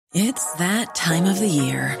It's that time of the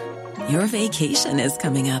year. Your vacation is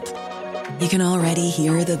coming up. You can already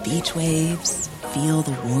hear the beach waves, feel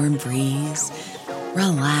the warm breeze,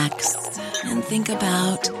 relax, and think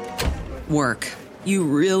about work. You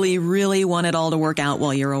really, really want it all to work out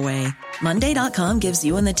while you're away. Monday.com gives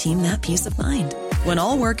you and the team that peace of mind. When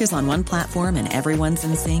all work is on one platform and everyone's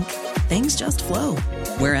in sync, things just flow.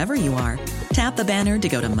 Wherever you are, tap the banner to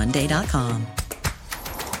go to Monday.com.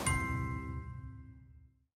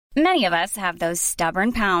 Many of us have those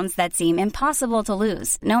stubborn pounds that seem impossible to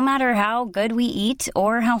lose, no matter how good we eat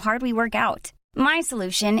or how hard we work out. My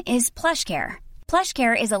solution is PlushCare.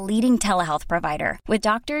 PlushCare is a leading telehealth provider with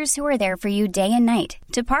doctors who are there for you day and night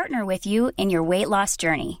to partner with you in your weight loss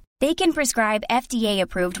journey. They can prescribe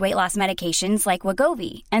FDA-approved weight loss medications like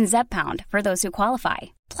Wegovy and Zepbound for those who qualify.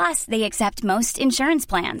 Plus, they accept most insurance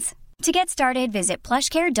plans. To get started, visit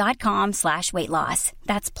plushcare.com/weightloss.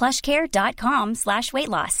 That's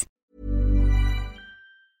plushcare.com/weightloss.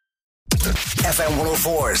 FM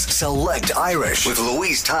 104's Select Irish with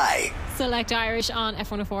Louise Ty. Select Irish on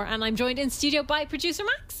F104, and I'm joined in studio by producer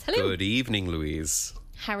Max. Hello. Good evening, Louise.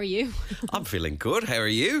 How are you? I'm feeling good. How are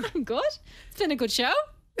you? I'm good. It's been a good show.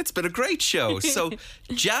 It's been a great show. So,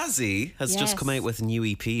 Jazzy has just come out with a new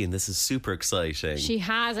EP, and this is super exciting. She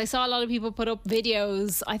has. I saw a lot of people put up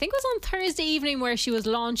videos. I think it was on Thursday evening where she was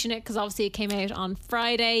launching it, because obviously it came out on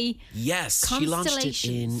Friday. Yes, she launched it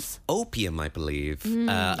in Opium, I believe.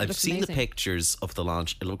 I've seen the pictures of the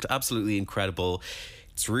launch. It looked absolutely incredible.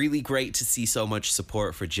 It's really great to see so much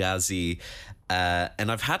support for Jazzy. And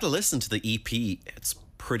I've had to listen to the EP. It's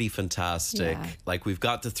pretty fantastic. Yeah. Like, we've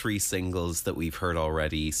got the 3 singles that we've heard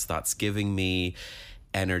already, so that's Giving Me,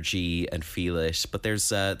 Energy and Feel It, but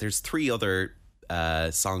there's 3 other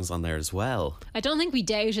songs on there as well. I don't think we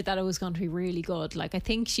doubted that it was going to be really good. Like, I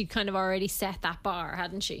think she kind of already set that bar,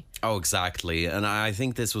 hadn't she? Oh, exactly. And I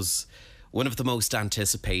think this was one of the most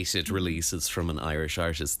anticipated releases from an Irish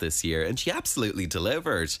artist this year, and she absolutely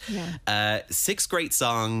delivered. 6 great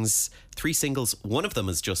songs, 3 singles. One of them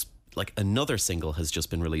is just another single has just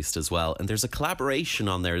been released as well, and there's a collaboration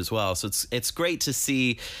on there as well, so it's great to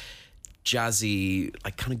see Jazzy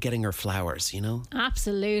kind of getting her flowers, you know?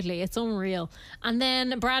 Absolutely, it's unreal. And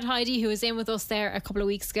then Brad Heidi, who was in with us there a couple of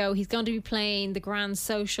weeks ago, he's going to be playing the Grand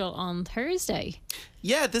Social on Thursday.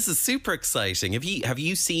 Yeah, this is super exciting. Have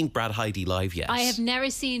you seen Brad Heidi live yet? I have never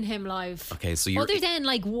seen him live. Okay, so you're... Other than,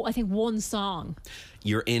 I think one song.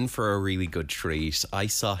 You're in for a really good treat. I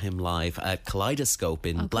saw him live at Kaleidoscope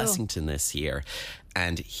in Blessington this year,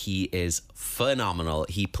 and he is phenomenal.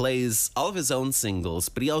 He plays all of his own singles,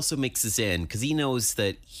 but he also mixes in, because he knows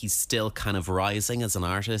that he's still kind of rising as an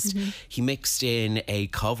artist. He mixed in a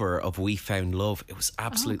cover of We Found Love. It was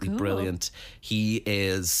absolutely brilliant. He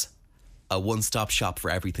is a one-stop shop for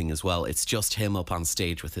everything as well. It's just him up on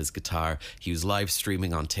stage with his guitar. He was live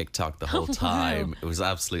streaming on TikTok the whole time. Wow. It was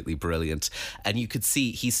absolutely brilliant. And you could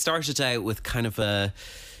see he started out with kind of a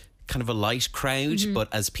light crowd, but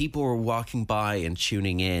as people were walking by and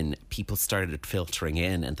tuning in, people started filtering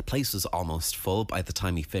in, and the place was almost full by the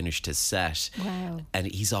time he finished his set. Wow. And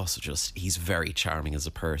he's also he's very charming as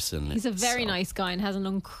a person. He's a very nice guy and has an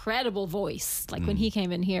incredible voice. When he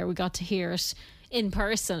came in here, we got to hear it in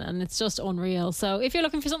person, and it's just unreal. So if you're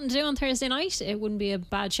looking for something to do on Thursday night, it wouldn't be a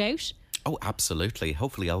bad shout. Oh, absolutely.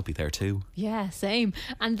 Hopefully I'll be there too. Yeah, same.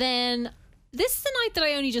 And then this is the night that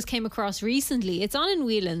I only just came across recently. It's on in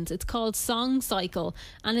Whelan's. It's called Song Cycle,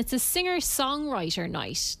 and it's a singer-songwriter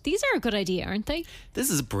night. These are a good idea, aren't they? This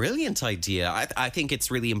is a brilliant idea. I think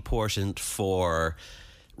it's really important for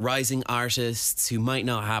rising artists who might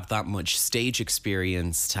not have that much stage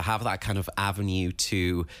experience to have that kind of avenue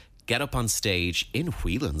to get up on stage in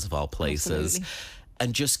Whelan's of all places. Absolutely.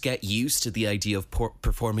 And just get used to the idea of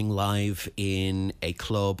performing live in a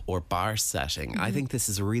club or bar setting. I think this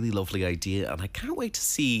is a really lovely idea, and I can't wait to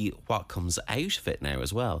see what comes out of it now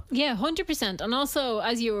as well. Yeah, 100%. And also,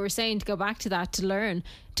 as you were saying, to go back to that, to learn,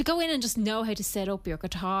 to go in and just know how to set up your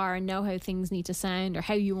guitar and know how things need to sound or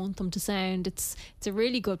how you want them to sound. It's a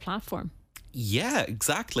really good platform. Yeah,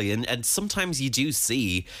 exactly. And sometimes you do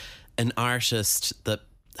see an artist that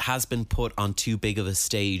has been put on too big of a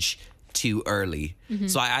stage too early.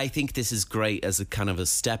 So I think this is great as a kind of a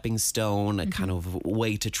stepping stone, a kind of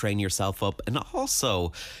way to train yourself up, and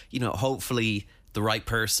also, hopefully the right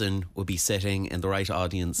person will be sitting in the right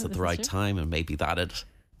audience at the right time, and maybe that'd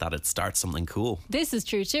start something cool. This is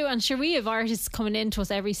true too. And sure, we have artists coming in to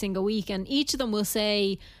us every single week, and each of them will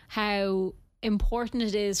say how important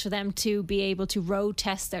it is for them to be able to road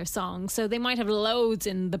test their songs. So they might have loads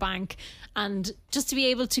in the bank, and just to be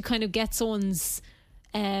able to kind of get someone's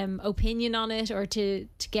opinion on it or to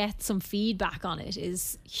get some feedback on it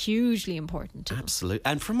is hugely important to them. Absolutely.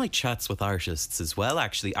 And from my chats with artists as well,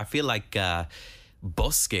 actually, I feel like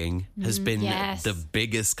busking has been the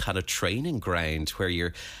biggest kind of training ground where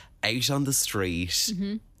you're out on the street,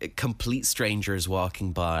 complete strangers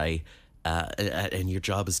walking by, and your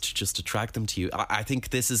job is to just attract them to you. I think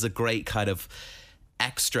this is a great kind of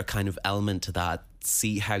extra kind of element to that.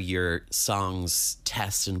 See how your songs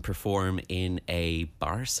test and perform in a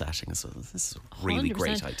bar setting. So this is a really 100%.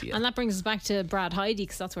 Great idea. And that brings us back to Brad Heidi,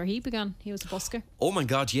 because that's where he began. He was a busker. Oh my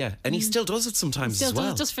God, yeah. And he still does it sometimes as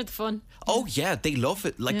well. Does it just for the fun. Oh yeah, they love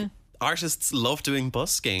it. Like artists love doing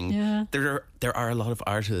busking. Yeah. There are a lot of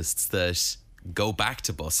artists that go back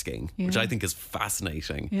to busking, which I think is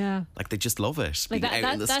fascinating. Yeah. Like they just love it, being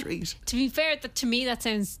out in the street. To be fair, to me that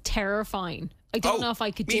sounds terrifying. I don't know if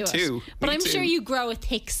I could do it. But I'm sure you grow a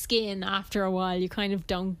thick skin after a while. You kind of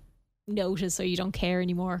don't notice or you don't care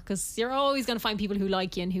anymore, because you're always going to find people who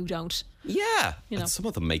like you and who don't. Yeah. And some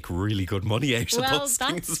of them make really good money out of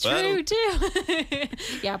busking as well. Well, that's true too.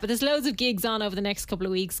 Yeah, but there's loads of gigs on over the next couple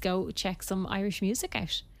of weeks. Go check some Irish music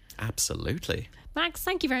out. Absolutely. Max,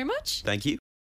 thank you very much. Thank you.